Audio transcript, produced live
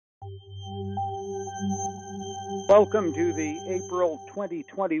Welcome to the April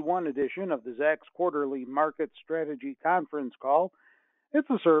 2021 edition of the Zacks Quarterly Market Strategy Conference Call. It's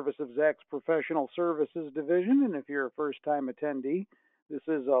a service of Zacks Professional Services Division, and if you're a first-time attendee, this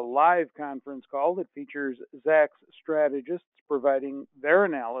is a live conference call that features Zacks strategists providing their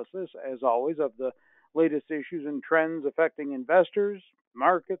analysis, as always, of the latest issues and trends affecting investors,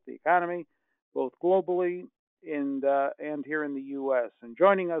 market, the economy, both globally and here in the U.S. And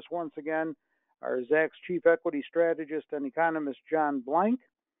joining us once again, our Zacks Chief Equity Strategist and Economist, John Blank.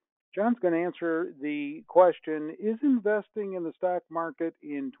 John's going to answer the question, is investing in the stock market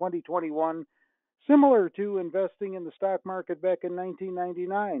in 2021 similar to investing in the stock market back in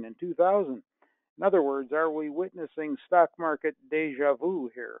 1999 and 2000? In other words, are we witnessing stock market deja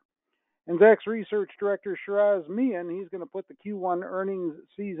vu here? And Zacks Research Director Sheraz Mian, he's going to put the Q1 earnings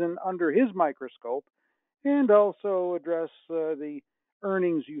season under his microscope and also address the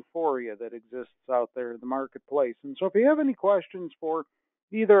earnings euphoria that exists out there in the marketplace. And so if you have any questions for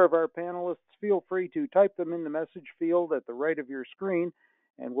either of our panelists, feel free to type them in the message field at the right of your screen,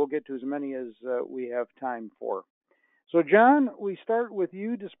 and we'll get to as many as we have time for. So John, we start with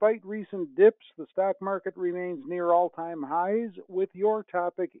you. Despite recent dips, the stock market remains near all-time highs. With your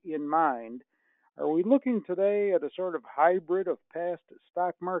topic in mind, are we looking today at a sort of hybrid of past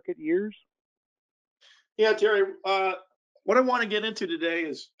stock market years? Yeah, Terry, what I want to get into today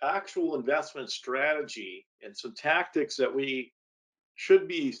is actual investment strategy and some tactics that we should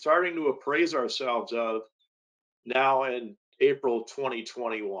be starting to appraise ourselves of now in April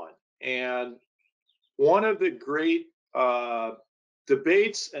 2021. And one of the great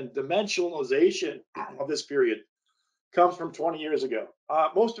debates and dimensionalization of this period comes from 20 years ago.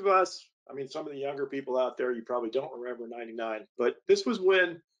 Most of us, I mean, some of the younger people out there, you probably don't remember 99, but this was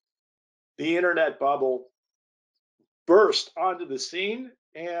when the internet bubble burst onto the scene,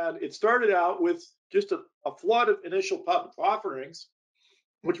 and it started out with just a flood of initial public offerings,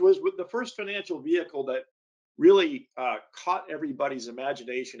 which was with the first financial vehicle that really caught everybody's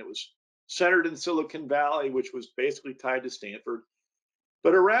imagination. It was centered in Silicon Valley, which was basically tied to Stanford.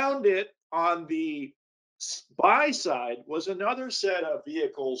 But around it, on the buy side, was another set of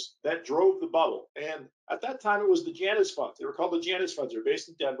vehicles that drove the bubble. And at that time, it was the Janus funds. They were called the Janus funds. They're based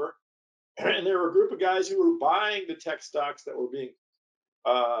in Denver. And there were a group of guys who were buying the tech stocks that were being,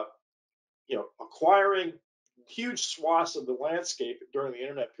 acquiring huge swaths of the landscape during the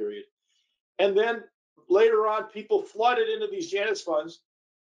internet period. And then later on, people flooded into these Janus funds,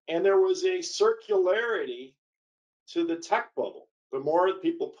 and there was a circularity to the tech bubble. The more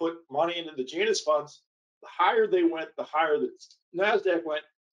people put money into the Janus funds, the higher they went, the higher the NASDAQ went,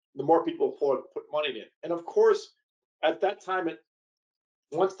 the more people put money in. And of course, at that time,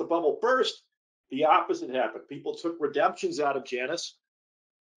 once the bubble burst, the opposite happened. People took redemptions out of Janus,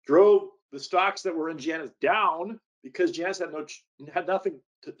 drove the stocks that were in Janus down because Janus had nothing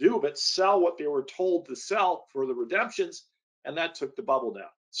to do but sell what they were told to sell for the redemptions, and that took the bubble down.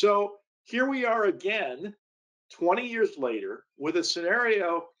 So here we are again, 20 years later, with a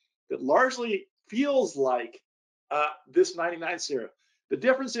scenario that largely feels like this 99 scenario. The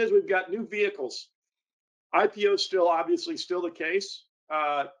difference is we've got new vehicles. IPO is obviously still the case.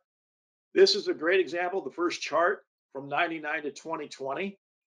 This is a great example, the first chart from 99 to 2020.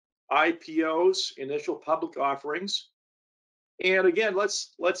 IPOs, initial public offerings. And again,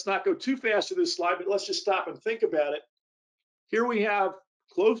 let's not go too fast to this slide, but let's just stop and think about it. Here we have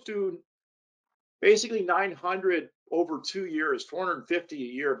close to basically 900 over 2 years, 450 a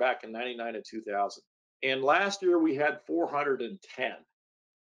year back in 99 and 2000. And last year we had 410.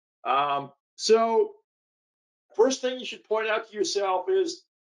 So first thing you should point out to yourself is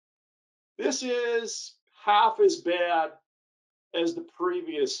this is half as bad as the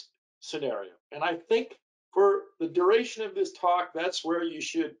previous scenario. And I think for the duration of this talk, that's where you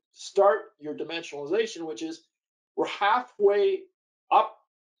should start your dimensionalization, which is we're halfway up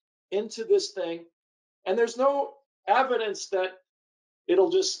into this thing, and there's no evidence that it'll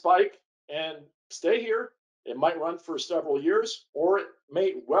just spike and stay here. It might run for several years, or it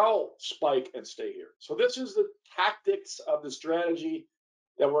may well spike and stay here. So this is the tactics of the strategy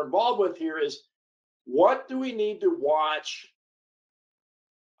that we're involved with here is what do we need to watch?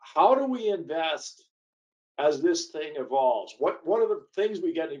 How do we invest as this thing evolves? What are the things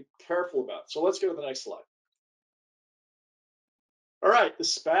we got to be careful about? So let's go to the next slide. All right, the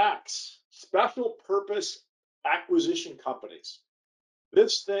SPACs, special purpose acquisition companies.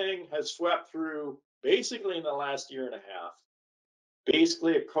 This thing has swept through basically in the last year and a half,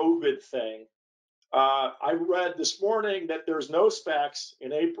 basically a COVID thing. I read this morning that there's no SPACs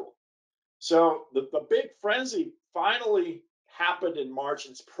in April. So the big frenzy finally happened in March,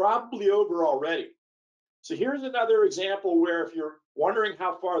 and it's probably over already. So here's another example where if you're wondering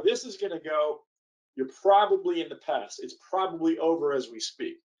how far this is going to go, you're probably in the past. It's probably over as we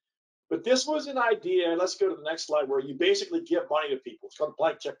speak. But this was an idea, let's go to the next slide, where you basically give money to people. It's called a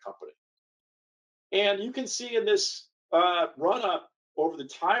blank check company. And you can see in this run-up over the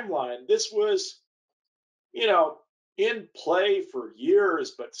timeline, this was, in play for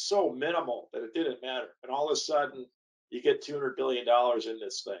years, but so minimal that it didn't matter. And all of a sudden, you get $200 billion in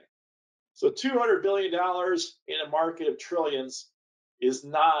this thing. So $200 billion in a market of trillions is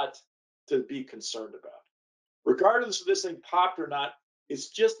not to be concerned about. Regardless of this thing popped or not, it's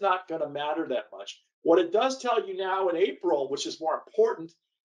just not going to matter that much. What it does tell you now in April, which is more important,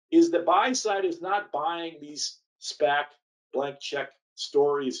 is the buy side is not buying these SPAC blank check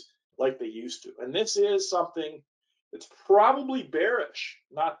stories like they used to. And this is something that's probably bearish,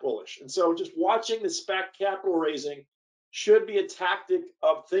 not bullish. And so just watching the SPAC capital raising should be a tactic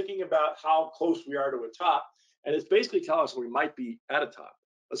of thinking about how close we are to a top. And it's basically telling us we might be at a top.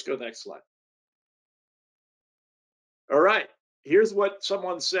 Let's go to the next slide. All right, here's what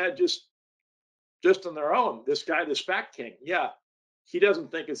someone said just on their own. This guy, the SPAC king, yeah, he doesn't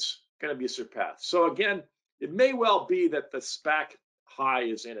think it's going to be surpassed. So again, it may well be that the SPAC high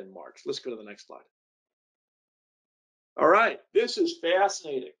is in March. Let's go to the next slide. All right, this is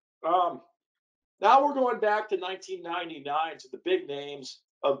fascinating. Now we're going back to 1999 to the big names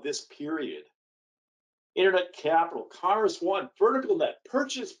of this period. Internet Capital, Commerce One, VerticalNet,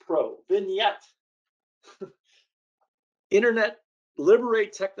 Purchase Pro, Vignette, Internet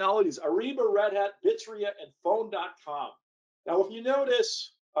Liberate Technologies, Ariba, Red Hat, Bitria, and Phone.com. Now, if you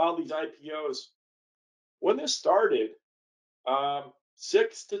notice all these IPOs, when this started, $6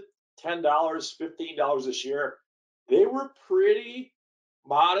 to $10, $15 a share, they were pretty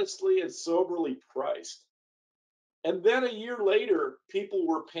modestly and soberly priced. And then a year later, people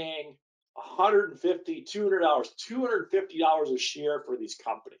were paying $150, $200, $250 a share for these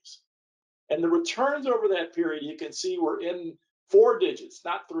companies. And the returns over that period, you can see, were in 4 digits,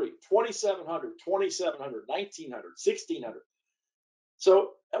 not 3, 2,700, 2,700, 1,900, 1,600.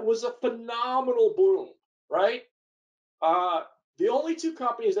 So it was a phenomenal boom, right? The only 2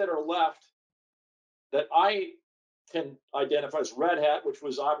 companies that are left that I can identify as Red Hat, which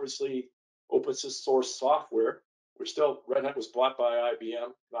was obviously open source software, which still Red Hat was bought by IBM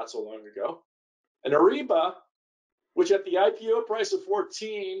not so long ago, and Ariba, which at the IPO price of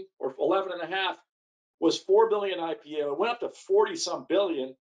 14 or 11 and a half was 4 billion IPO. It went up to 40 some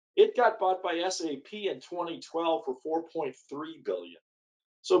billion. It got bought by SAP in 2012 for 4.3 billion.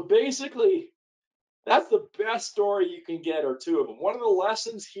 So basically, that's the best story you can get, or 2 of them. One of the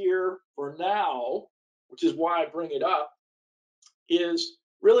lessons here for now, which is why I bring it up, is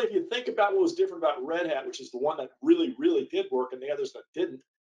really, if you think about what was different about Red Hat, which is the one that really, really did work and the others that didn't,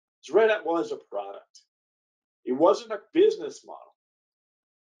 is Red Hat was a product. It wasn't a business model.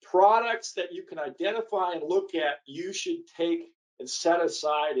 Products that you can identify and look at, you should take and set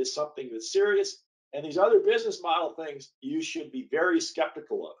aside as something that's serious. And these other business model things, you should be very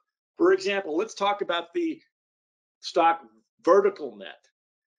skeptical of. For example, let's talk about the stock VerticalNet.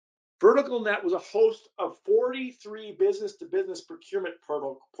 VerticalNet was a host of 43 business-to-business procurement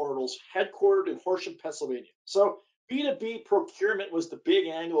portals headquartered in Horsham, Pennsylvania. So B2B procurement was the big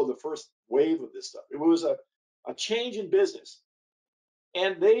angle of the first wave of this stuff. It was a change in business.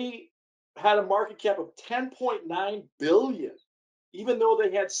 And they had a market cap of 10.9 billion, even though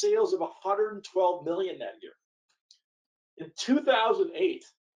they had sales of 112 million that year. In 2008,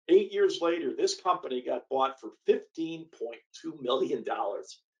 8 years later, this company got bought for $15.2 million.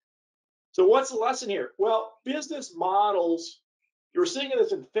 So what's the lesson here? Well, business models, you're seeing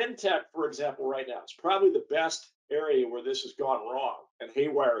this in fintech, for example, right now. It's probably the best area where this has gone wrong and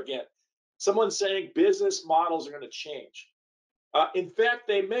haywire again. Someone's saying business models are going to change. In fact,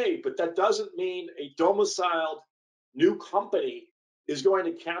 they may, but that doesn't mean a domiciled new company is going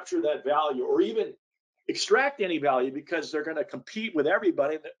to capture that value or even extract any value, because they're going to compete with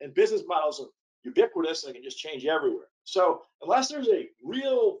everybody, and business models are ubiquitous and can just change everywhere. So unless there's a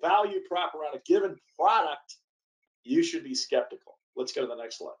real value prop around a given product, you should be skeptical. Let's go to the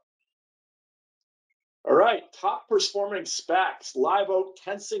next slide. All right, top performing SPACs: Live Oak,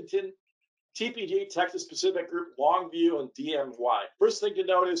 Kensington, TPG, Texas Pacific Group, Longview, and DMY. First thing to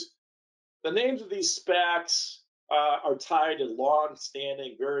note is the names of these SPACs are tied to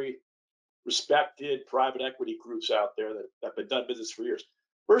long-standing, very respected private equity groups out there that have been done business for years.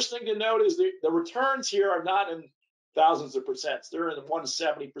 First thing to note is the returns here are not in thousands of percents. They're in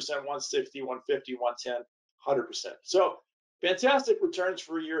 170%, 160, 150, 110, 100%. So fantastic returns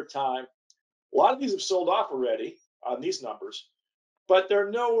for a year of time. A lot of these have sold off already on these numbers. but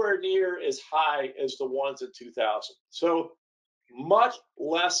they're nowhere near as high as the ones in 2000. So much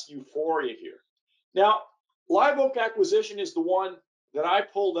less euphoria here. Now, Live Oak Acquisition is the one that I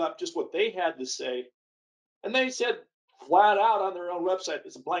pulled up, just what they had to say. And they said flat out on their own website,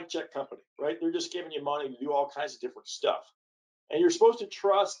 it's a blank check company, right? They're just giving you money to do all kinds of different stuff. And you're supposed to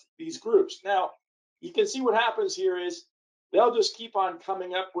trust these groups. Now, you can see what happens here is they'll just keep on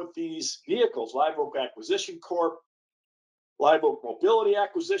coming up with these vehicles, Live Oak Acquisition Corp, Live Oak Mobility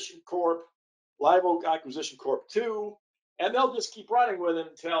Acquisition Corp, Live Oak Acquisition Corp 2, and they'll just keep running with it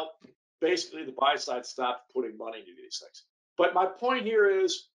until basically the buy side stops putting money into these things. But my point here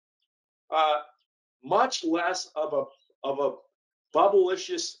is much less of a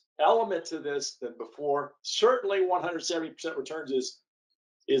bubblicious element to this than before. Certainly 170% returns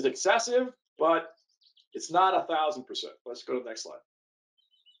is excessive, but it's not 1,000%. Let's go to the next slide.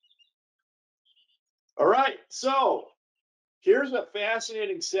 All right, so here's a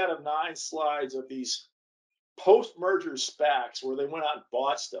fascinating set of 9 slides of these post-merger SPACs where they went out and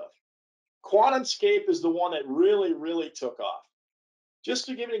bought stuff. QuantumScape is the one that really took off. Just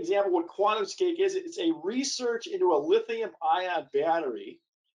to give an example what QuantumScape is, it's a research into a lithium-ion battery.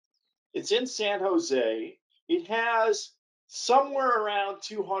 It's in San Jose. It has somewhere around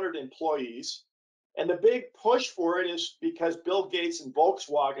 200 employees. And the big push for it is because Bill Gates and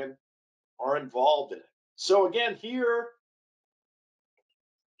Volkswagen are involved in it. So again, here,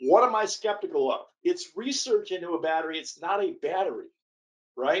 what am I skeptical of? It's research into a battery. It's not a battery,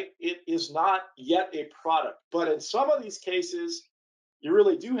 right? It is not yet a product. But in some of these cases, you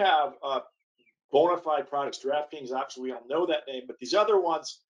really do have bona fide products. DraftKings, obviously, we all know that name. But these other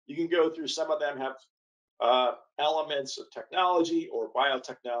ones, you can go through. Some of them have elements of technology or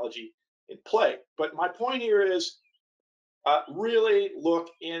biotechnology in play. But my point here is really look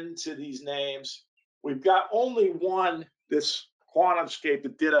into these names. We've got only one, this QuantumScape,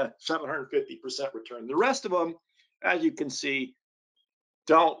 that did a 750% return. The rest of them, as you can see,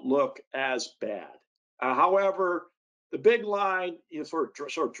 don't look as bad. However, the big line, sort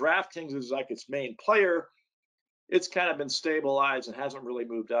of DraftKings is like its main player. It's kind of been stabilized and hasn't really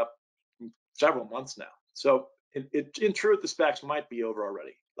moved up in several months now. So in truth, the SPACs might be over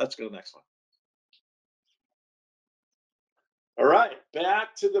already. Let's go to the next one. All right,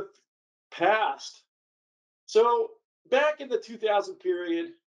 back to the past. So back in the 2000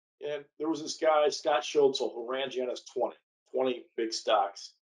 period, and there was this guy, Scott Schultzel, who ran Janus 20 big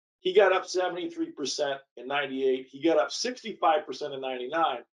stocks. He got up 73% in 98. He got up 65% in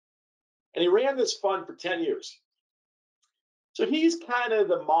 99. And he ran this fund for 10 years. So he's kind of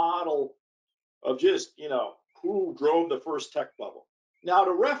the model of just, who drove the first tech bubble. Now,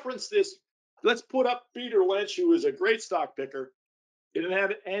 to reference this, let's put up Peter Lynch, who is a great stock picker. It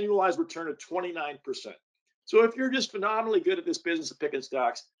had an annualized return of 29%. So if you're just phenomenally good at this business of picking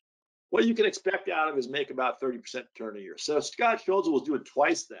stocks, what you can expect out of is make about 30% return a year. So Scott Schultzel was doing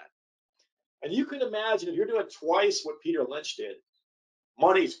twice that. And you can imagine if you're doing twice what Peter Lynch did,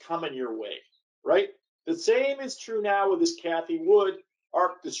 money's coming your way, right? The same is true now with this Cathie Wood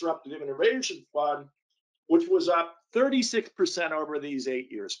ARC Disruptive Innovation Fund, which was up 36% over these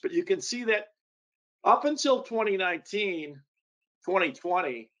 8 years. But you can see that up until 2019,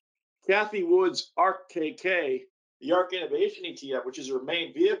 2020, Cathie Wood's ARC KK, the ARC Innovation ETF, which is her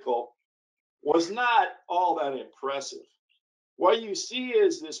main vehicle, was not all that impressive. What you see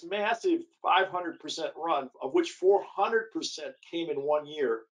is this massive 500% run, of which 400% came in 1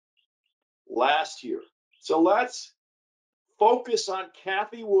 year last year. So let's focus on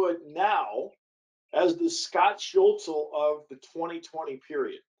Cathie Wood now as the Scott Schultzel of the 2020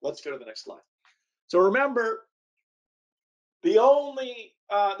 period. Let's go to the next slide. So remember, there's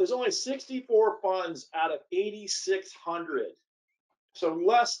only 64 funds out of 8,600. So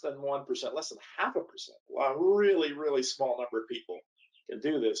less than 1%, less than 0.5%. Wow, really small number of people can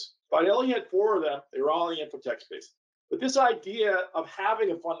do this. But I only had 4 of them. They were all in the infotech space. But this idea of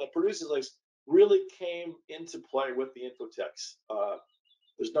having a fund that produces this really came into play with the infotechs.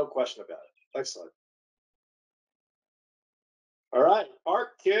 There's no question about it. Next slide. All right,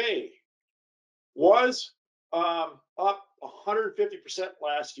 ARK-K was up 150%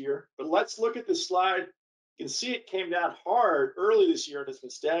 last year. But let's look at this slide. You can see it came down hard early this year, and it's been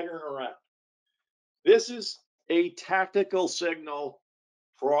staggering around. This is a tactical signal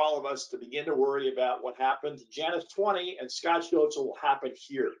for all of us to begin to worry about what happened to Janus 20 and Scott Schultzel will happen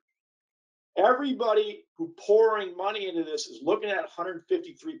here. Everybody who pouring money into this is looking at 153%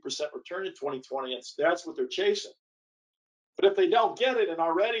 return in 2020, and that's what they're chasing. But if they don't get it, and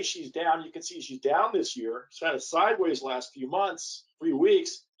already she's down, you can see she's down this year. It's kind of sideways last few months, few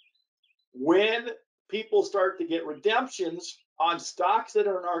weeks. When people start to get redemptions on stocks that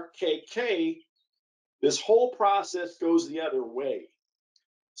are in RKK, this whole process goes the other way.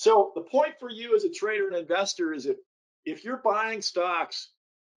 So the point for you as a trader and investor is if you're buying stocks,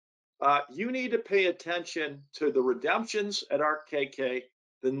 you need to pay attention to the redemptions at RKK,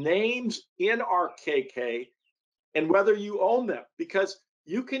 the names in RKK, and whether you own them, because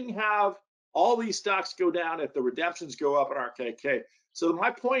you can have all these stocks go down if the redemptions go up in RKK. So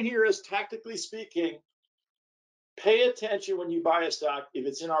my point here is, tactically speaking, pay attention when you buy a stock if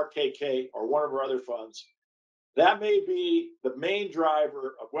it's in RKK or one of our other funds. That may be the main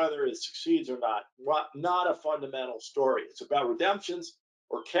driver of whether it succeeds or not a fundamental story. It's about redemptions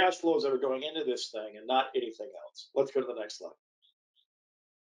or cash flows that are going into this thing and not anything else. Let's go to the next slide.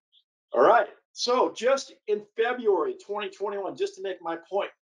 All right, so just in February 2021, just to make my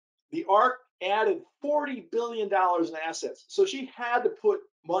point, the ARC added $40 billion in assets. So she had to put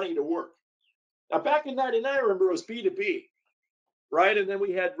money to work. Now, back in 99, remember, it was B2B, right? And then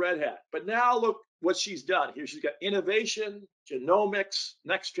we had Red Hat. But now look what she's done here. She's got innovation, genomics,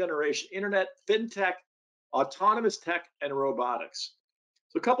 next generation internet, fintech, autonomous tech, and robotics.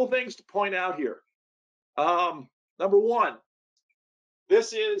 So a couple things to point out here. Number one,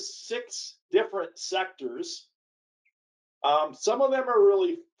 this is 6 different sectors. Some of them are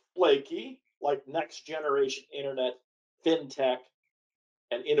really flaky, like next generation internet, fintech,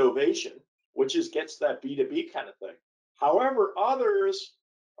 and innovation, which gets that B2B kind of thing. However, others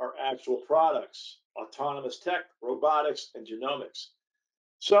are actual products, autonomous tech, robotics, and genomics.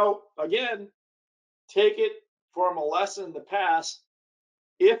 So again, take it from a lesson in the past.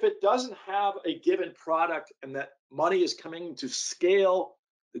 If it doesn't have a given product and that money is coming to scale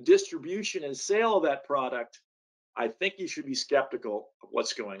the distribution and sale of that product, I think you should be skeptical of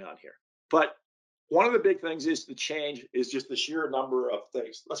what's going on here. But one of the big things is the change is just the sheer number of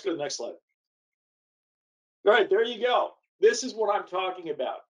things. Let's go to the next slide. All right, there you go. This is what I'm talking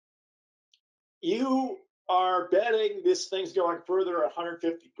about. You are betting this thing's going further at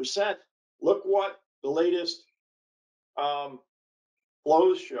 150%. Look what the latest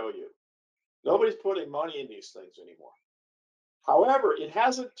flows show you. Nobody's putting money in these things anymore. However, it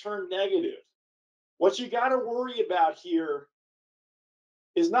hasn't turned negative. What you got to worry about here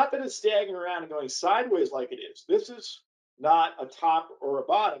is not that it's staggering around and going sideways like it is. This is not a top or a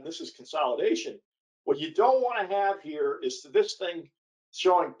bottom. This is consolidation. What you don't want to have here is this thing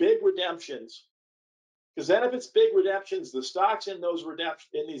showing big redemptions, because then if it's big redemptions, the stocks in those redemptions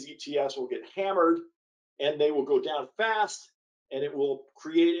in these ETFs will get hammered and they will go down fast and it will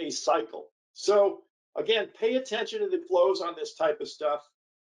create a cycle. So again, pay attention to the flows on this type of stuff,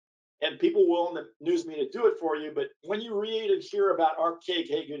 and people will in the news media do it for you. But when you read and hear about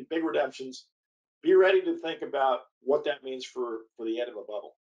RKK getting big redemptions, be ready to think about what that means for the end of a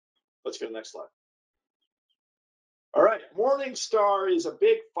bubble. Let's go to the next slide. All right, Morningstar is a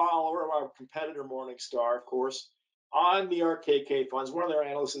big follower of our competitor Morningstar, of course, on the RKK funds. One of their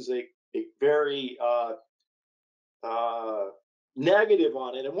analysts is a very negative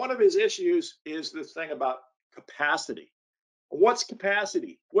on it. And one of his issues is this thing about capacity. What's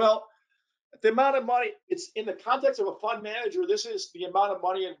capacity? Well, the amount of money, it's in the context of a fund manager, this is the amount of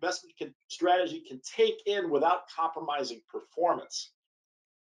money an investment strategy can take in without compromising performance.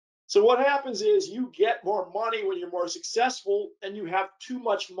 So what happens is you get more money when you're more successful, and you have too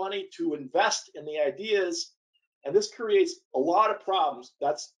much money to invest in the ideas, and this creates a lot of problems.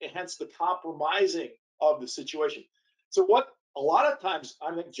 That's hence the compromising of the situation. So what a lot of times,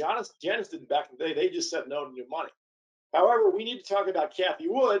 I think Janus did back in the day, they just said no to new money. However, we need to talk about Kathy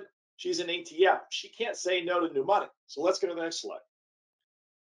Wood. She's an ETF. She can't say no to new money. So let's go to the next slide.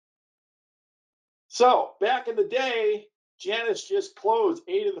 So back in the day, Janus just closed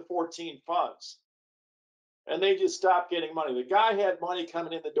 8 of the 14 funds, and they just stopped getting money. The guy had money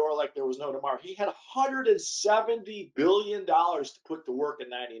coming in the door like there was no tomorrow. He had $170 billion to put to work in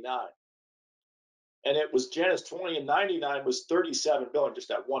 99. And it was Janus 20 and 99 was $37 billion, just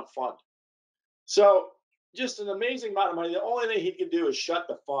that one fund. So just an amazing amount of money. The only thing he could do is shut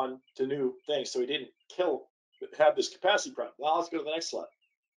the fund to new things so he didn't have this capacity problem. Now let's go to the next slide.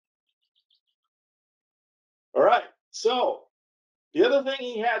 All right, so the other thing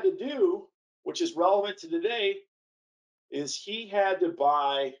he had to do, which is relevant to today, is he had to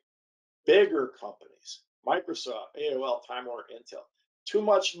buy bigger companies, Microsoft, AOL, Time Warner, Intel. Too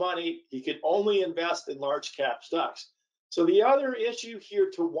much money. He could only invest in large cap stocks. So the other issue here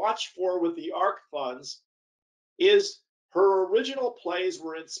to watch for with the ARC funds is her original plays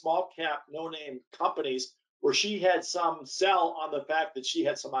were in small cap, no name companies where she had some sell on the fact that she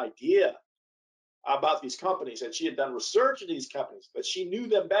had some idea about these companies, and she had done research in these companies, but she knew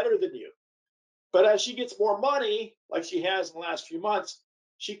them better than you. But as she gets more money, like she has in the last few months,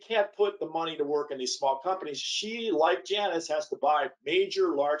 she can't put the money to work in these small companies. She, like Janice, has to buy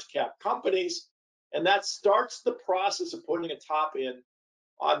major large cap companies, and that starts the process of putting a top in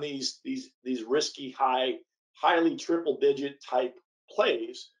on these risky highly triple digit type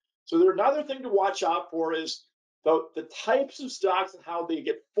plays. So there's another thing to watch out for is the types of stocks and how they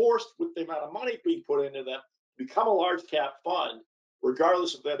get forced with the amount of money being put into them to become a large cap fund,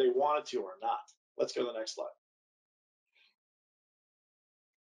 regardless of whether they wanted to or not. Let's go to the next slide.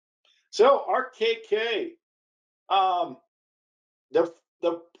 So RKK,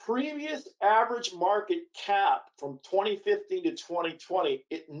 the previous average market cap from 2015 to 2020,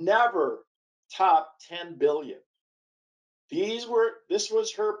 it never topped 10 billion. This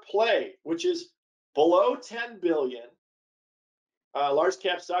was her play, which is below 10 billion. Large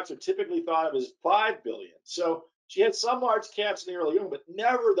cap stocks are typically thought of as 5 billion. So she had some large caps in the early going, but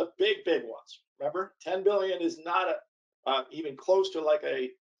never the big ones. Remember, 10 billion is not even close to like a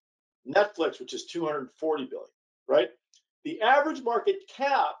Netflix, which is 240 billion, right? The average market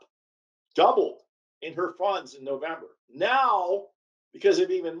cap doubled in her funds in November. Now, because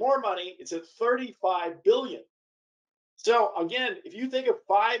of even more money, it's at 35 billion. So again, if you think of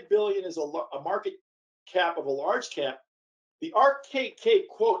 5 billion as a market cap of a large cap, the RKK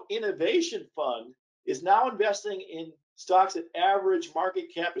quote innovation fund is now investing in stocks that average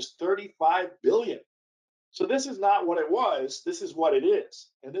market cap is 35 billion. So this is not what it was. This is what it is.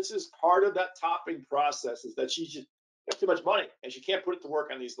 And this is part of that topping process, is that she just has too much money and she can't put it to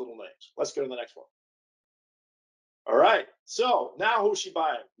work on these little names. Let's go to the next one. All right. So now who's she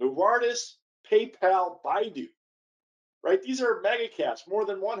buying? Novartis, PayPal, Baidu. Right? These are mega caps, more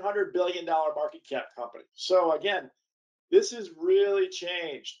than $100 billion market cap companies. So again, this has really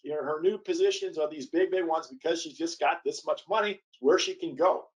changed. Her new positions are these big ones because she's just got this much money where she can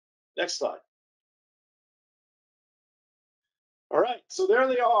go. Next slide. All right, so there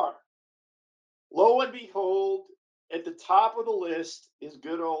they are. Lo and behold, at the top of the list is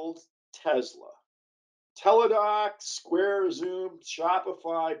good old Tesla. Teladoc, Square, Zoom,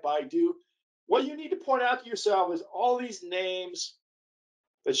 Shopify, Baidu. What you need to point out to yourself is all these names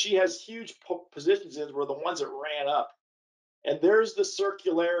that she has huge positions in were the ones that ran up. And there's the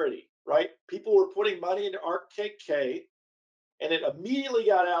circularity, right? People were putting money into RKK, and it immediately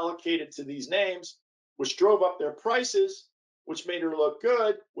got allocated to these names, which drove up their prices, which made her look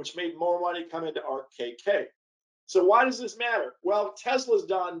good, which made more money come into RKK. So why does this matter? Well, Tesla's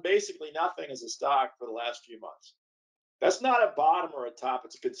done basically nothing as a stock for the last few months. That's not a bottom or a top.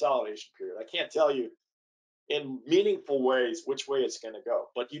 It's a consolidation period. I can't tell you in meaningful ways which way it's going to go.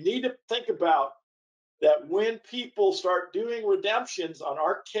 But you need to think about that when people start doing redemptions on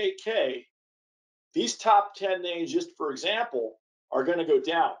RKK, these top 10 names, just for example, are going to go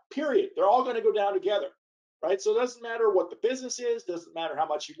down, period. They're all going to go down together, right? So it doesn't matter what the business is, doesn't matter how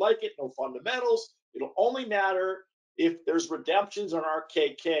much you like it, no fundamentals. It'll only matter if there's redemptions on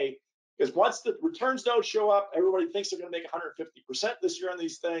RKK, because once the returns don't show up, everybody thinks they're going to make 150% this year on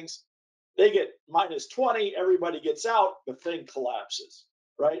these things. They get minus 20, everybody gets out, the thing collapses,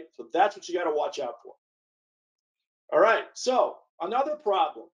 right? So that's what you got to watch out for. All right, so another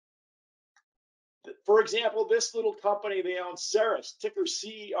problem. For example, this little company, they own Sheraz, ticker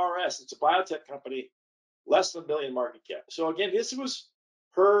CERS. It's a biotech company, less than $1 billion market cap. So again, this was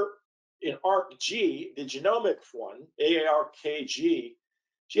her in ARKG, the genomic one, AARKG.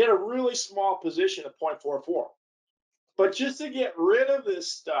 She had a really small position at 0.44. But just to get rid of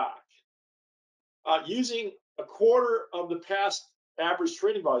this stock, using a quarter of the past average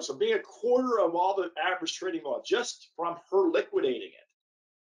trading volume, so being a quarter of all the average trading volume, just from her liquidating it,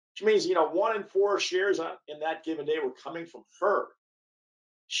 which means 1 in 4 shares in that given day were coming from her.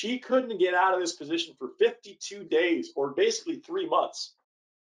 She couldn't get out of this position for 52 days, or basically 3 months.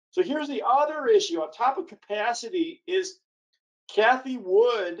 So here's the other issue on top of capacity is Cathie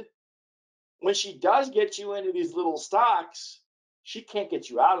Wood, when she does get you into these little stocks, she can't get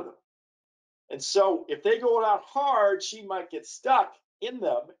you out of them. And so if they go out hard, she might get stuck in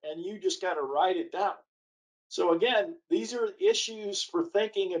them, and you just got to ride it down. So again, these are issues for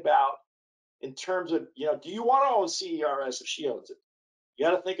thinking about in terms of, do you want to own CERS if she owns it? You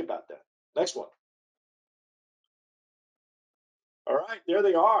got to think about that. Next one. All right, there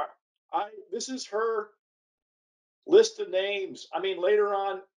they are. This is her list of names. I mean, later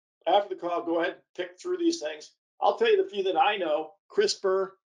on, after the call, go ahead and pick through these things. I'll tell you the few that I know. CRISPR,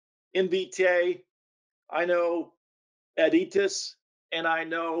 Invitae, I know Editas, and I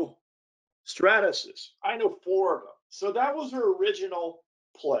know Strategist. I know 4 of them. So that was her original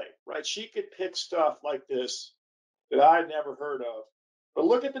play, right? She could pick stuff like this that I'd never heard of But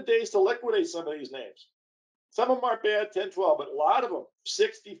look at the days to liquidate some of these names. Some of them aren't bad, 10, 12, but a lot of them,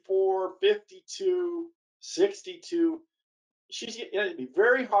 64, 52, 62. It'd be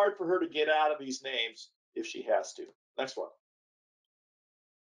very hard for her to get out of these names if she has to. Next one.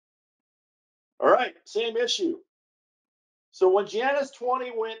 All right, same issue. So when Janus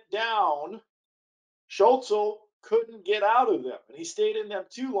 20 went down, Schultzel couldn't get out of them, and he stayed in them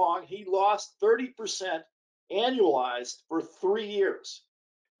too long. He lost 30% annualized for 3 years.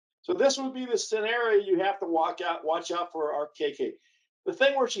 So this would be the scenario you have to watch out for RKK. The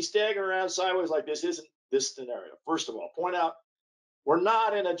thing where she's staggering around sideways like this isn't this scenario. First of all, point out we're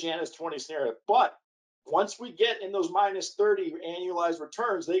not in a Janus 20 scenario, but once we get in those minus 30 annualized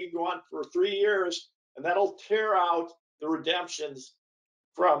returns, they can go on for 3 years, and that'll tear out the redemptions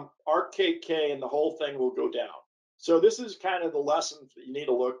from RKK, and the whole thing will go down. So this is kind of the lesson that you need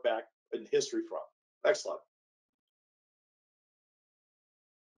to look back in history from. Next slide.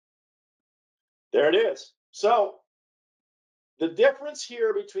 There it is. So the difference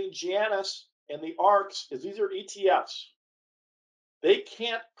here between Janus and the ARCs is these are ETFs. They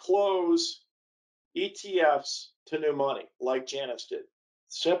can't close ETFs to new money like Janus did.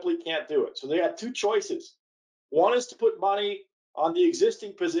 Simply can't do it. So they had two choices. One is to put money on the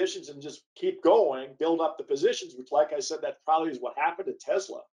existing positions and just keep going, build up the positions, which, like I said, that probably is what happened to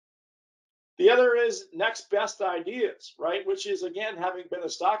Tesla. The other is next best ideas, right? Which is, again, having been a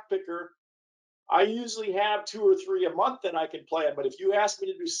stock picker, I usually have 2 or 3 a month that I can play on. But if you ask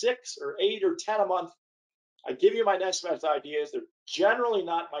me to do 6 or 8 or 10 a month, I give you my next best ideas. They're generally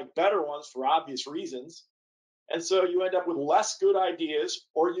not my better ones for obvious reasons. And so you end up with less good ideas,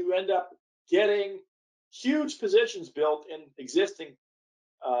 or you end up getting huge positions built in existing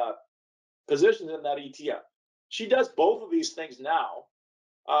positions in that ETF. She does both of these things now.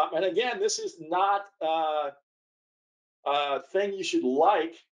 And again, this is not a thing you should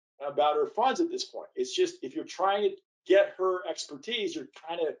like about her funds at this point. It's just if you're trying to get her expertise, you're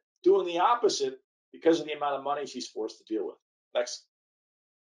kind of doing the opposite because of the amount of money she's forced to deal with. Next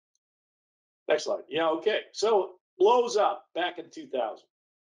slide. Yeah, okay. So blows up back in 2000.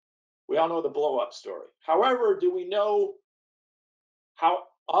 We all know the blow up story. However, do we know how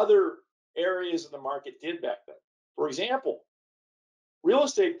other areas of the market did back then? For example, real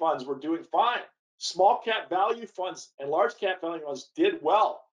estate funds were doing fine. Small cap value funds and large cap value funds did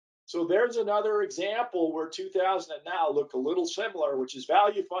well. So there's another example where 2000 and now look a little similar, which is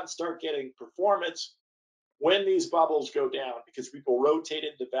value funds start getting performance when these bubbles go down because people rotate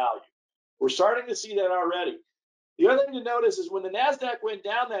into value. We're starting to see that already. The other thing to notice is when the NASDAQ went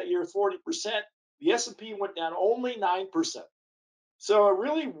down that year 40%, the S&P went down only 9%. So it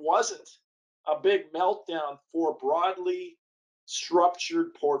really wasn't a big meltdown for broadly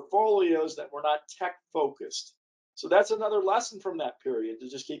structured portfolios that were not tech focused. So that's another lesson from that period to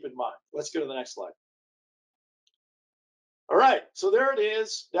just keep in mind. Let's go to the next slide. All right, so there it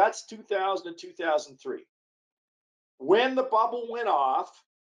is. That's 2000 to 2003. When the bubble went off,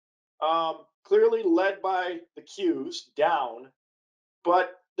 clearly led by the Qs down,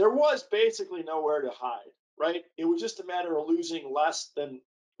 but there was basically nowhere to hide, right? It was just a matter of losing less than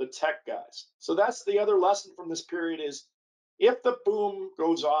the tech guys. So that's the other lesson from this period is if the boom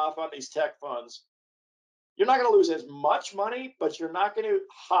goes off on these tech funds, you're not going to lose as much money, but you're not going to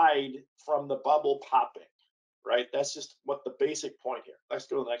hide from the bubble popping, right? That's just what the basic point here. Let's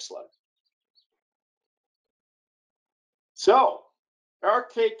go to the next slide. So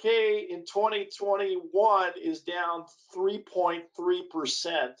RKK in 2021 is down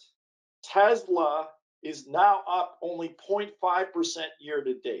 3.3%. Tesla is now up only 0.5% year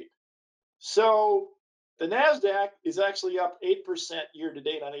to date. So the NASDAQ is actually up 8% year to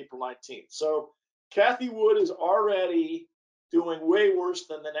date on April 19th. So Cathie Wood is already doing way worse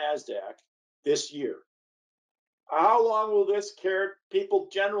than the NASDAQ this year. How long will this care? People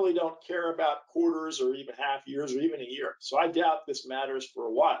generally don't care about quarters or even half years or even a year. So I doubt this matters for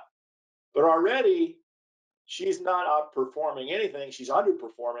a while. But already, she's not outperforming anything. She's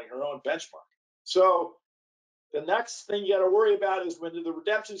underperforming her own benchmark. So the next thing you got to worry about is when do the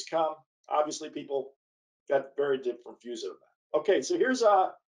redemptions come? Obviously, people got very different views of that. Okay, so here's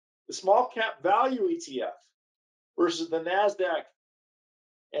the small cap value ETF versus the NASDAQ.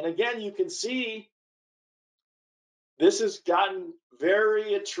 And again, you can see this has gotten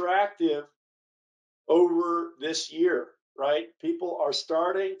very attractive over this year, right? People are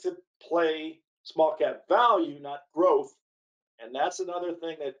starting to play small cap value, not growth. And that's another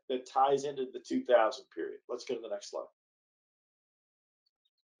thing that ties into the 2000 period. Let's go to the next slide.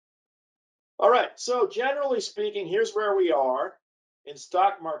 All right, so generally speaking, here's where we are in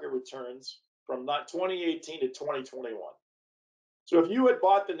stock market returns from 2018 to 2021. So if you had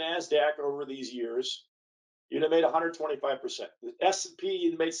bought the NASDAQ over these years, you'd have made 125%. The S&P,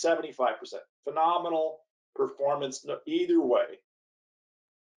 you'd made 75%. Phenomenal performance either way.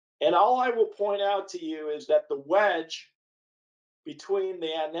 And all I will point out to you is that the wedge between the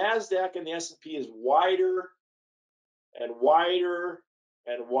NASDAQ and the S&P is wider and wider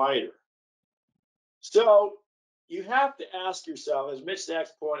and wider. So you have to ask yourself, as Mitch Zacks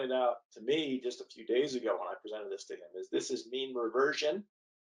pointed out to me just a few days ago when I presented this to him, is this is mean reversion?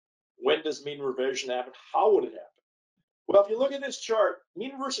 When does mean reversion happen? How would it happen? Well, if you look at this chart,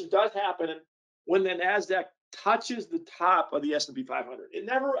 mean reversion does happen when the NASDAQ touches the top of the S&P 500. It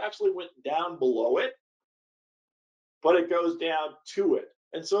never actually went down below it, but it goes down to it.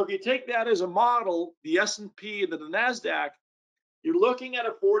 And so if you take that as a model, the S&P and the NASDAQ, you're looking at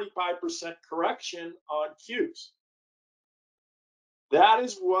a 45% correction on Qs. That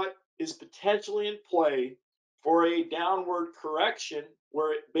is what is potentially in play for a downward correction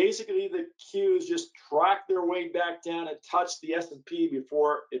where basically the Qs just track their way back down and touch the S&P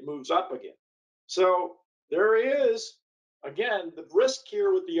before it moves up again. So there is, again, the risk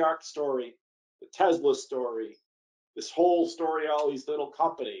here with the ARK story, the Tesla story, this whole story, all these little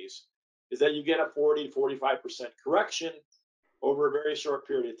companies, is that you get a 40 to 45% correction over a very short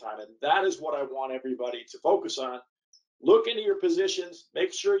period of time. And that is what I want everybody to focus on. Look into your positions,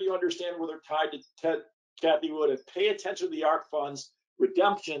 make sure you understand where they're tied to Cathie Wood, and pay attention to the ARK funds,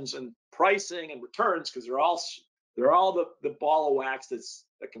 redemptions, and pricing and returns, because they're all the ball of wax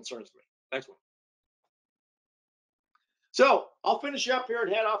that concerns me. Next one. So I'll finish up here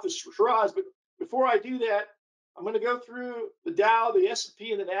and head off to Sheraz, but before I do that, I'm going to go through the Dow, the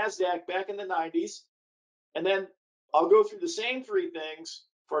S&P, and the NASDAQ back in the 90s, and then I'll go through the same three things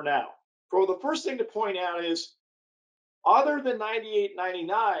for now. For the first thing to point out is, other than 98,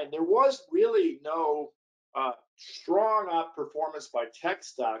 99, there was really no strong outperformance by tech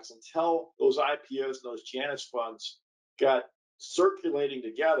stocks until those IPOs and those Janus funds got circulating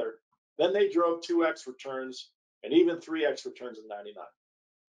together. Then they drove 2x returns and even 3x returns in 99.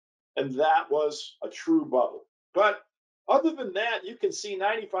 And that was a true bubble. But other than that, you can see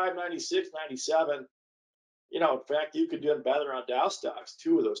 95, 96, 97. In fact, you could do better on Dow stocks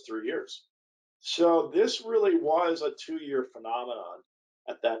 2 of those 3 years. So this really was a 2-year phenomenon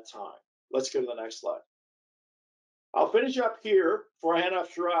at that time. Let's go to the next slide. I'll finish up here before I hand off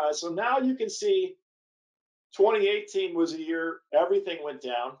Sheraz. So now you can see 2018 was a year everything went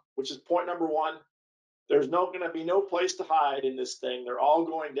down, which is point number 1. There's going to be no place to hide in this thing. They're all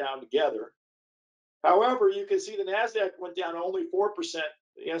going down together. However, you can see the NASDAQ went down only 4%.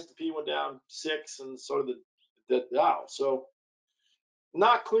 The S&P went down 6%, and so did the Dow. So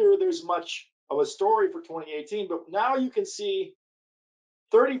not clear there's much of a story for 2018, but now you can see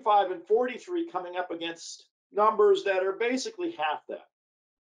 35 and 43 coming up against numbers that are basically half that.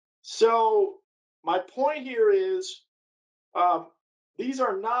 So my point here is these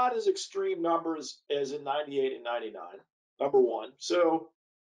are not as extreme numbers as in 98 and 99, number one. So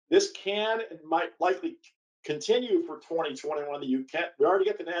this can and might likely continue for 2021. We already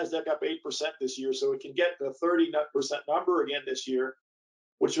get the NASDAQ up 8% this year, so it can get the 30% number again this year,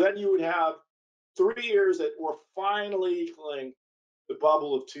 which then you would have 3 years that were finally equaling the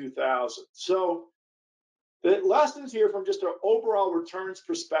bubble of 2000. So the lessons here from just an overall returns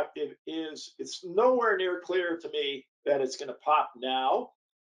perspective is it's nowhere near clear to me that it's going to pop now.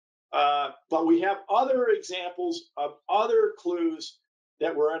 But we have other examples of other clues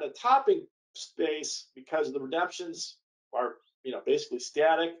that we're in a topping space because the redemptions are basically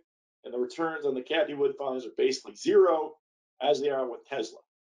static and the returns on the Cathie Wood funds are basically zero, as they are with Tesla.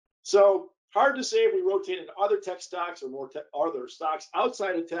 So hard to say if we rotate into other tech stocks or more other stocks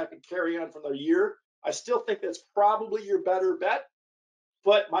outside of tech and carry on from the year. I still think that's probably your better bet.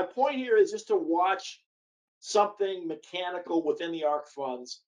 But my point here is just to watch something mechanical within the ARK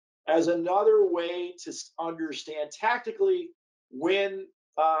funds as another way to understand tactically when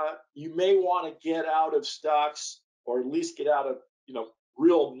you may want to get out of stocks, or at least get out of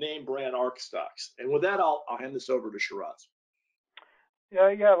real name brand ARK stocks. And with that, I'll hand this over to Sheraz.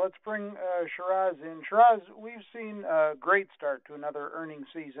 Yeah, let's bring Sheraz in. Sheraz, we've seen a great start to another earnings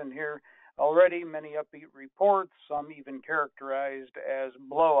season here. Already many upbeat reports, some even characterized as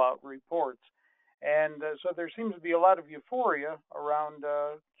blowout reports. And so there seems to be a lot of euphoria around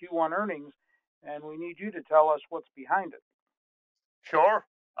Q1 earnings, and we need you to tell us what's behind it. Sure,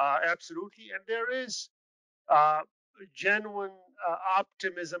 absolutely. And there is genuine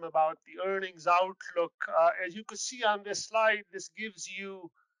optimism about the earnings outlook. As you can see on this slide, this gives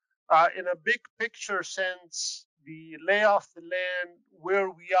you, in a big picture sense, the lay of the land where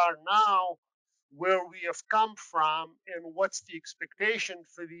we are now where we have come from and what's the expectation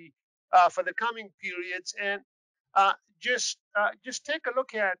for the coming periods. And just take a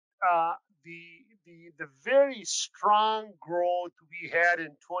look at the, the very strong growth we had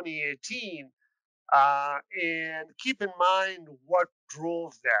in 2018, and keep in mind what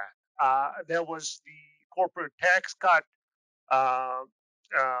drove that. There was the corporate tax cut, uh,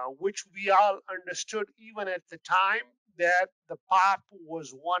 which we all understood even at the time that the pop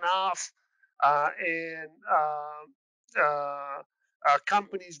was one off, and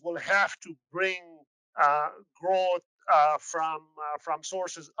companies will have to bring growth from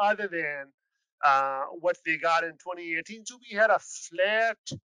sources other than what they got in 2018. So we had a flat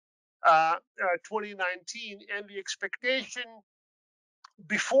 2019, and the expectation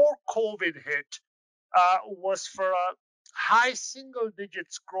before COVID hit was for a high single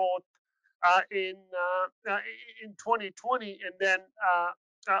digits growth in 2020, and then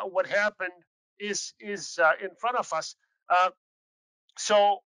what happened is in front of us.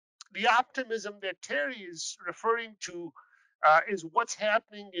 So the optimism that Terry is referring to is what's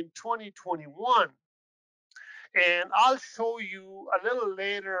happening in 2021, and I'll show you a little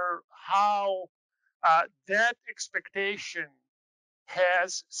later how that expectation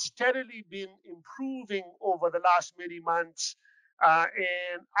has steadily been improving over the last many months.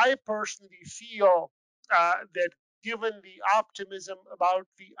 And I personally feel that given the optimism about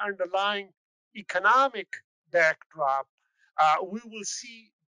the underlying economic backdrop, we will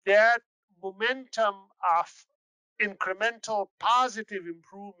see that momentum of incremental positive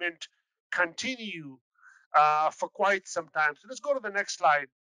improvement continue for quite some time. So let's go to the next slide.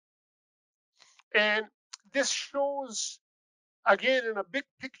 And this shows, again, in a big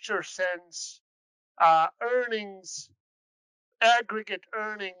picture sense, earnings, aggregate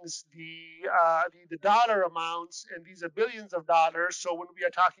earnings, the dollar amounts, and these are billions of dollars. So when we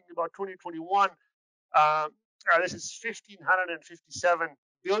are talking about 2021, this is 1,557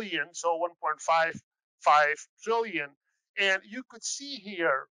 billion, so 1.55 trillion. And you could see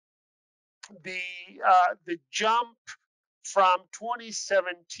here the jump from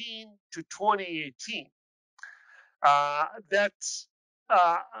 2017 to 2018. That's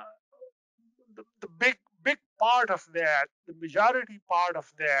the big part of that, the majority part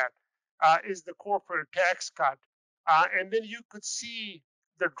of that, is the corporate tax cut, and then you could see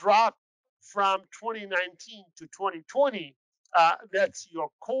the drop from 2019 to 2020. That's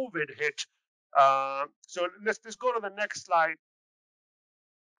your COVID hit. So let's go to the next slide.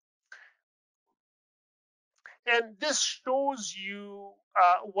 And this shows you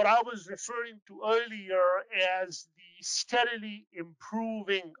what I was referring to earlier as the steadily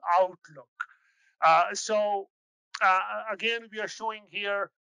improving outlook. So again, we are showing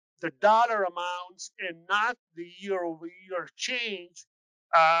here the dollar amounts and not the year-over-year change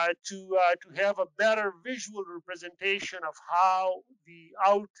to have a better visual representation of how the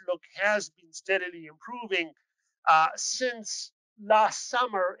outlook has been steadily improving since last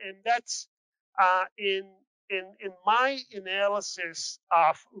summer, and that's in my analysis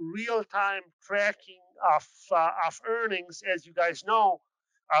of real-time tracking of earnings. As you guys know,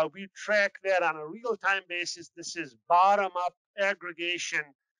 we track that on a real-time basis. This is bottom-up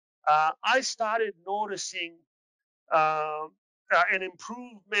aggregation. I started noticing an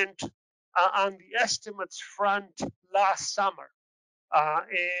improvement on the estimates front last summer,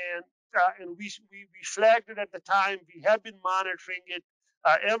 and we flagged it at the time. We have been monitoring it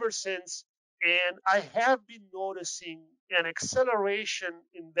ever since, and I have been noticing an acceleration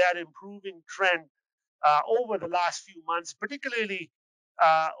in that improving trend over the last few months, particularly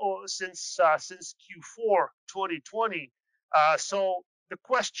since Q4 2020. So the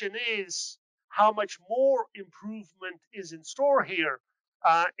question is, how much more improvement is in store here?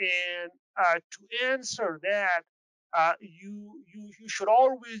 And to answer that, you should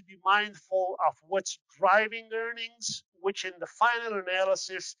always be mindful of what's driving earnings, which in the final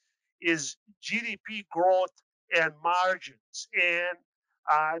analysis is GDP growth and margins. And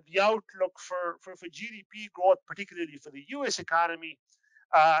the outlook for GDP growth, particularly for the U.S. economy,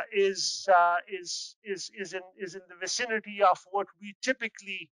 is in the vicinity of what we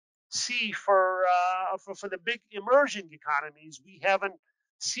typically see for the big emerging economies. We haven't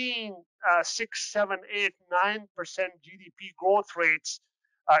seen 6, 7, 8, 9% GDP growth rates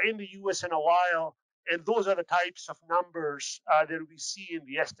in the U.S. in a while, and those are the types of numbers that we see in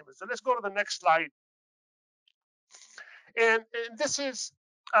the estimates. So let's go to the next slide. And this is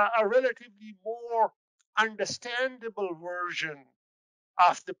a relatively more understandable version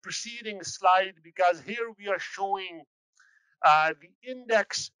of the preceding slide, because here we are showing the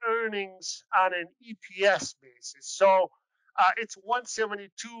index earnings on an EPS basis. So it's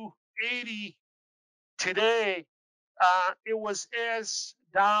 172.80 Today, it was as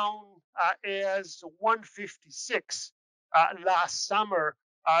down as 156 last summer.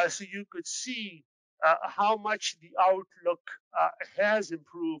 So you could see how much the outlook has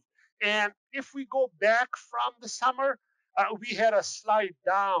improved. And if we go back from the summer, we had a slide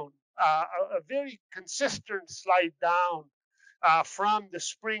down, a very consistent slide down from the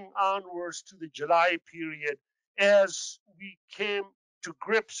spring onwards to the July period as we came to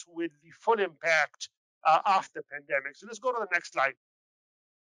grips with the full impact of the pandemic. So let's go to the next slide.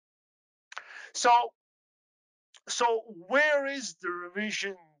 So, so where is the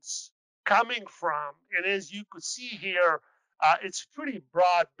revisions coming from? And as you could see here, it's pretty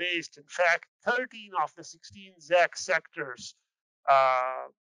broad based. In fact, 13 of the 16 Zacks sectors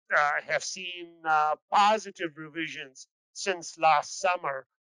have seen positive revisions since last summer.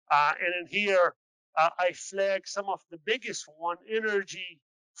 And in here, I flag some of the biggest one, energy,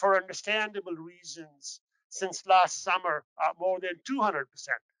 for understandable reasons, since last summer, more than 200%.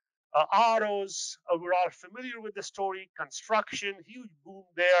 Autos, we're all familiar with the story. Construction, huge boom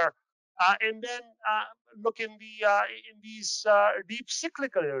there. And then look in these deep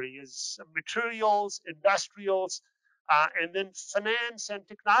cyclical areas, materials, industrials, and then finance and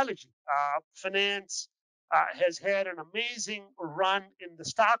technology. Finance has had an amazing run in the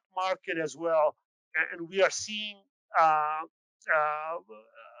stock market as well, and we are seeing a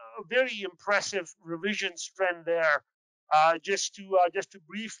very impressive revisions trend there. Just to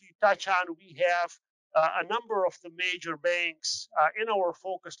briefly touch on, we have a number of the major banks in our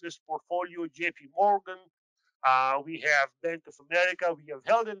focus list portfolio. J.P. Morgan, we have Bank of America. We have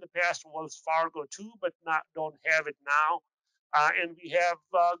held in the past Wells Fargo too, but don't have it now. And we have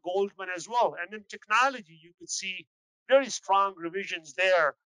Goldman as well. And in technology, you could see very strong revisions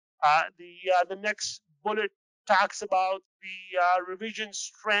there. The next bullet talks about the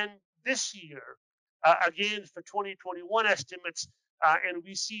revisions trend this year. Again, for 2021 estimates, and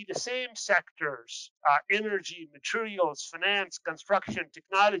we see the same sectors, energy, materials, finance, construction,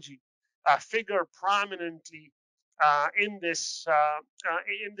 technology, figure prominently in this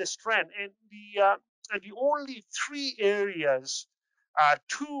trend. And the only three areas,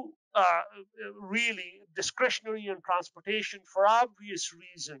 two really, discretionary and transportation, for obvious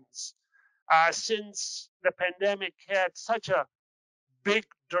reasons, since the pandemic had such a big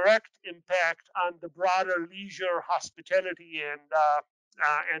direct impact on the broader leisure, hospitality,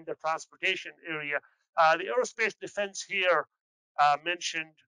 and the transportation area. The aerospace defense here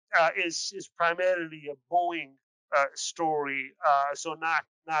mentioned is primarily a Boeing story, so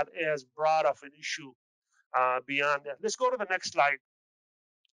not as broad of an issue beyond that. Let's go to the next slide.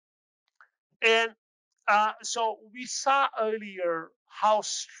 And so we saw earlier how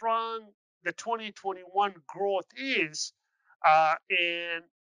strong the 2021 growth is, and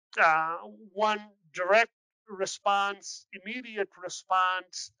one direct response, immediate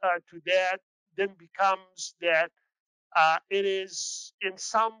response to that then becomes that it is in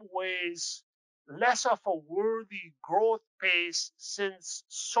some ways less of a worthy growth pace, since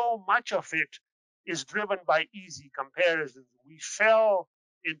so much of it is driven by easy comparisons. We fell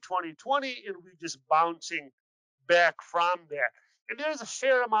in 2020 and we're just bouncing back from that. And there's a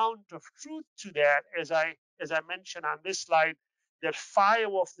fair amount of truth to that, as I mentioned on this slide, that 5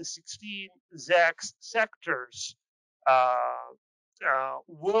 of the 16 Zacks sectors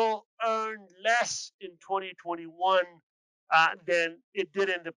will earn less in 2021 than it did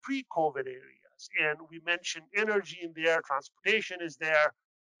in the pre-COVID areas. And we mentioned energy in there, transportation is there,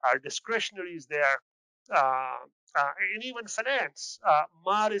 discretionary is there, and even finance,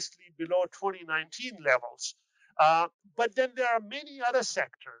 modestly below 2019 levels. But then there are many other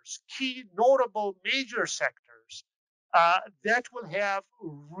sectors, key, notable, major sectors that will have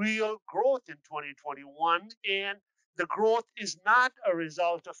real growth in 2021, and the growth is not a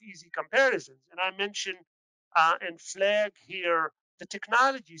result of easy comparisons. And I mentioned and flag here the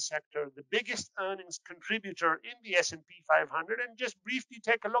technology sector, the biggest earnings contributor in the S&P 500, and just briefly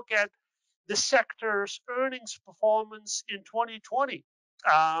take a look at the sector's earnings performance in 2020.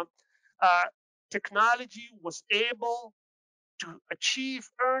 Technology was able to achieve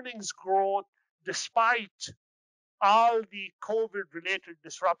earnings growth despite all the COVID-related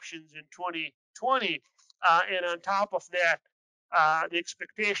disruptions in 2020. And on top of that, the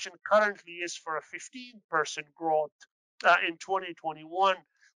expectation currently is for a 15% growth in 2021,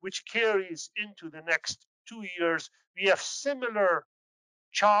 which carries into the next 2 years. We have similar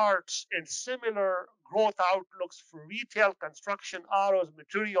charts and similar growth outlooks for retail, construction, autos,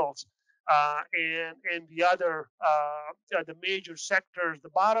 materials, and the other the major sectors. The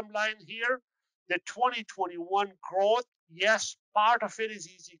bottom line here the 2021 growth, yes, part of it is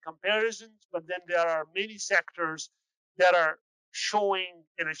easy comparisons, but then there are many sectors that are showing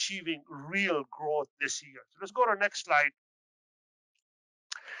and achieving real growth this year. So let's go to the next slide.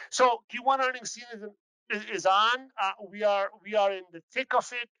 So Q1 earnings season is on. We are in the thick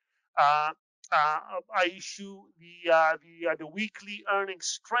of it. I issue the weekly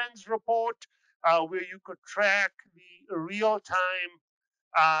earnings trends report, where you could track the real time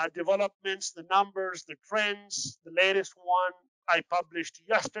developments, the numbers, the trends. The latest one I published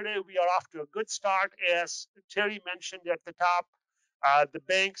yesterday. We are off to a good start, as Terry mentioned at the top. The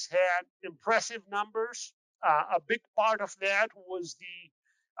banks had impressive numbers. A big part of that was the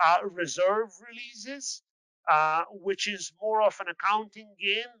reserve releases, which is more of an accounting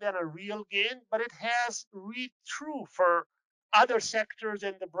gain than a real gain, but it has read through for other sectors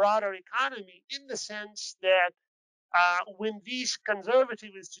in the broader economy, in the sense that when these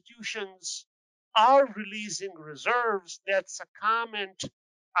conservative institutions are releasing reserves, that's a comment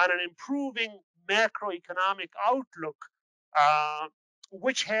on an improving macroeconomic outlook, uh,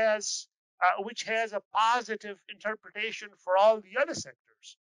 which has a positive interpretation for all the other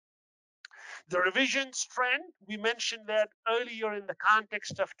sectors. The revisions trend, we mentioned that earlier in the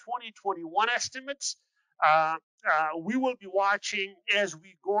context of 2021 estimates. We will be watching as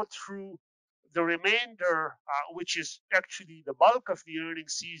we go through the remainder, which is actually the bulk of the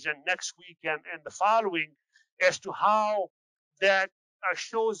earnings season next week and the following, as to how that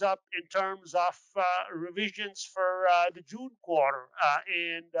shows up in terms of revisions for the June quarter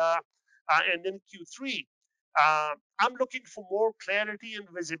and then Q3. I'm looking for more clarity and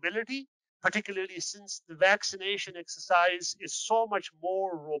visibility, particularly since the vaccination exercise is so much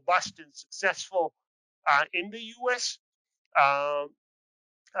more robust and successful in the US.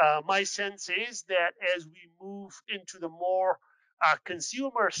 My sense is that as we move into the more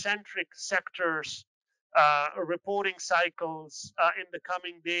consumer-centric sectors, reporting cycles in the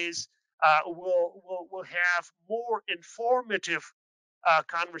coming days, we'll have more informative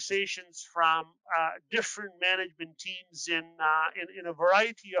conversations from different management teams in a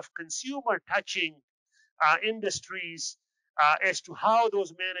variety of consumer-touching industries, as to how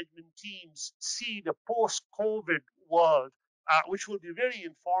those management teams see the post-COVID world, which will be very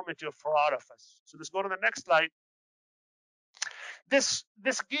informative for all of us. So let's go to the next slide. This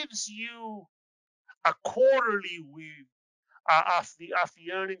gives you a quarterly view of the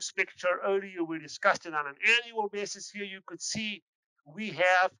earnings picture. Earlier we discussed it on an annual basis. Here you could see we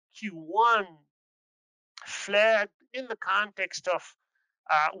have Q1 flagged in the context of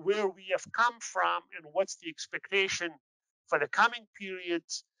where we have come from and what's the expectation for the coming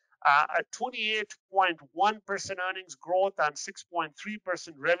periods. A 28.1% earnings growth on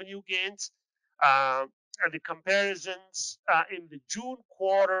 6.3% revenue gains. And the comparisons in the June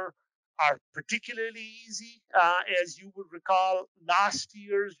quarter are particularly easy. As you would recall, last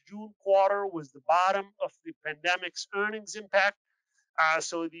year's June quarter was the bottom of the pandemic's earnings impact.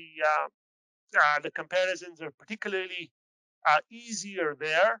 So the comparisons are particularly easier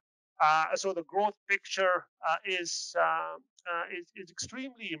there. So the growth picture is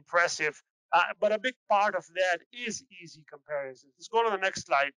extremely impressive, but a big part of that is easy comparisons. Let's go to the next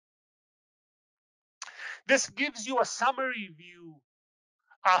slide. This gives you a summary view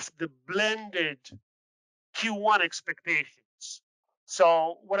of the blended Q1 expectations.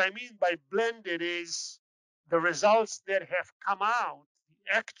 So what I mean by blended is the results that have come out, the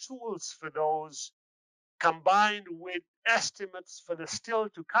actuals for those, combined with estimates for the still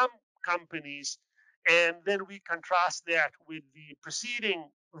to come companies, and then we contrast that with the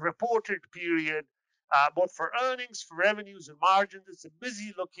preceding reported period, both for earnings, for revenues, and margins. It's a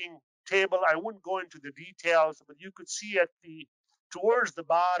busy looking table. I wouldn't go into the details, but you could see towards the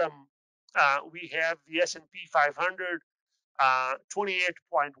bottom, we have the S&P 500,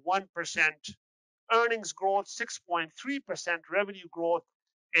 28.1% earnings growth, 6.3% revenue growth,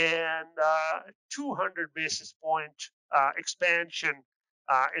 and 200 basis point expansion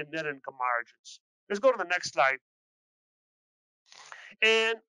in net income margins. Let's go to the next slide.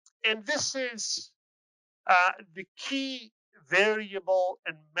 And this is the key variable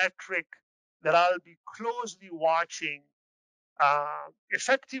and metric that I'll be closely watching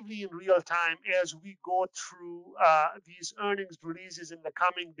effectively in real time as we go through these earnings releases in the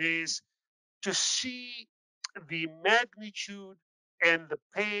coming days, to see the magnitude and the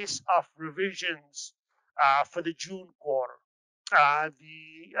pace of revisions for the June quarter.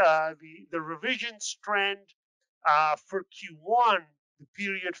 The revisions trend for Q1, the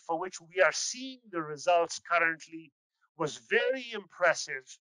period for which we are seeing the results currently, was very impressive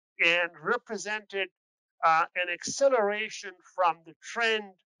and represented an acceleration from the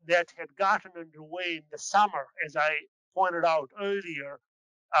trend that had gotten underway in the summer, as I pointed out earlier.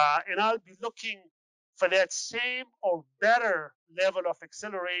 And I'll be looking for that same or better level of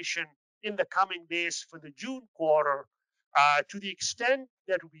acceleration in the coming days for the June quarter. To the extent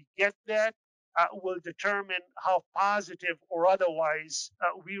that we get that, will determine how positive or otherwise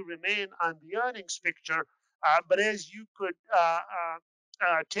we remain on the earnings picture. But as you could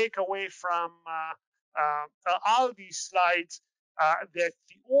take away from all these slides, that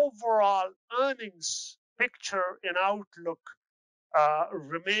the overall earnings picture and outlook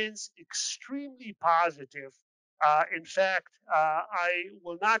remains extremely positive. In fact, I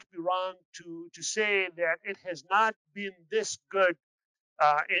will not be wrong to say that it has not been this good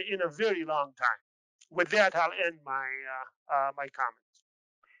in a very long time. With that, I'll end my comments.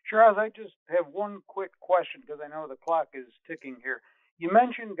 Sheraz, I just have one quick question because I know the clock is ticking here. You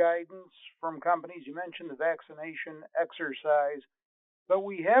mentioned guidance from companies, you mentioned the vaccination exercise, but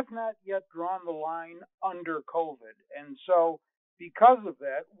we have not yet drawn the line under COVID. And so, because of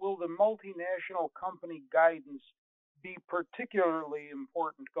that, will the multinational company guidance be particularly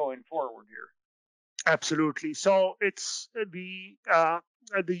important going forward here? Absolutely. So it's the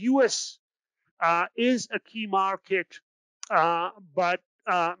U.S. Is a key market, but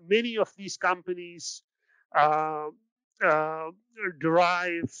many of these companies uh, uh,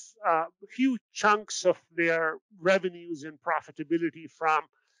 derive huge chunks of their revenues and profitability from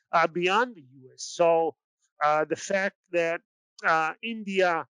beyond the U.S. So the fact that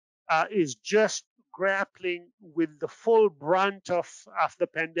India is just grappling with the full brunt of the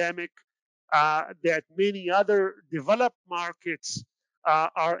pandemic, that many other developed markets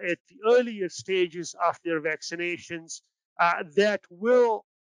are at the earlier stages of their vaccinations, that will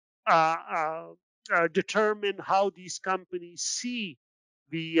determine how these companies see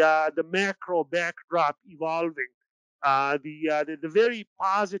the macro backdrop evolving. The very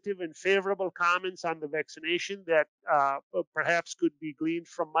positive and favorable comments on the vaccination that perhaps could be gleaned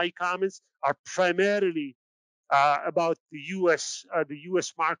from my comments are primarily about the U.S.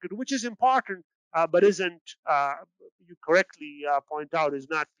 market, which is important, but isn't, you correctly point out, is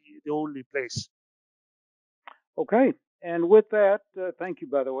not the only place. Okay. And with that, thank you,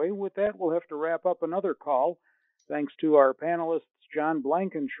 by the way. With that, we'll have to wrap up another call. Thanks to our panelists, John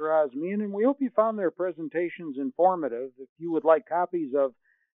Blank and Sheraz Mian, and we hope you found their presentations informative. If you would like copies of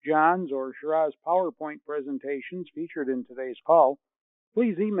John's or Sheraz PowerPoint presentations featured in today's call,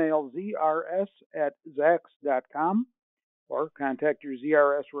 please email zrs@zacks.com or contact your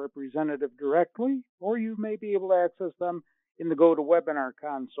ZRS representative directly, or you may be able to access them in the GoToWebinar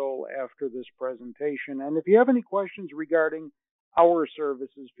console after this presentation. And if you have any questions regarding our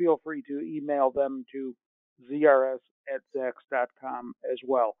services, feel free to email them to zrs@zacks.com as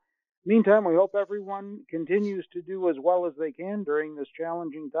well. Meantime, we hope everyone continues to do as well as they can during this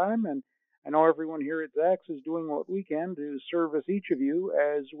challenging time, and I know everyone here at Zacks is doing what we can to service each of you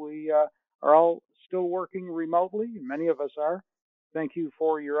as we are all still working remotely. Many of us are. Thank you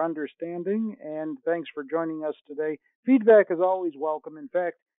for your understanding, and thanks for joining us today. Feedback is always welcome. In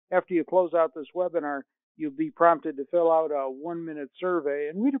fact, after you close out this webinar, you'll be prompted to fill out a 1-minute survey,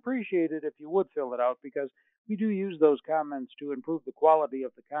 and we'd appreciate it if you would fill it out because we do use those comments to improve the quality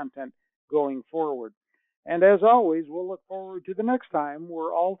of the content going forward. And as always, we'll look forward to the next time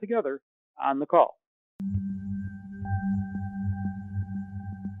we're all together on the call.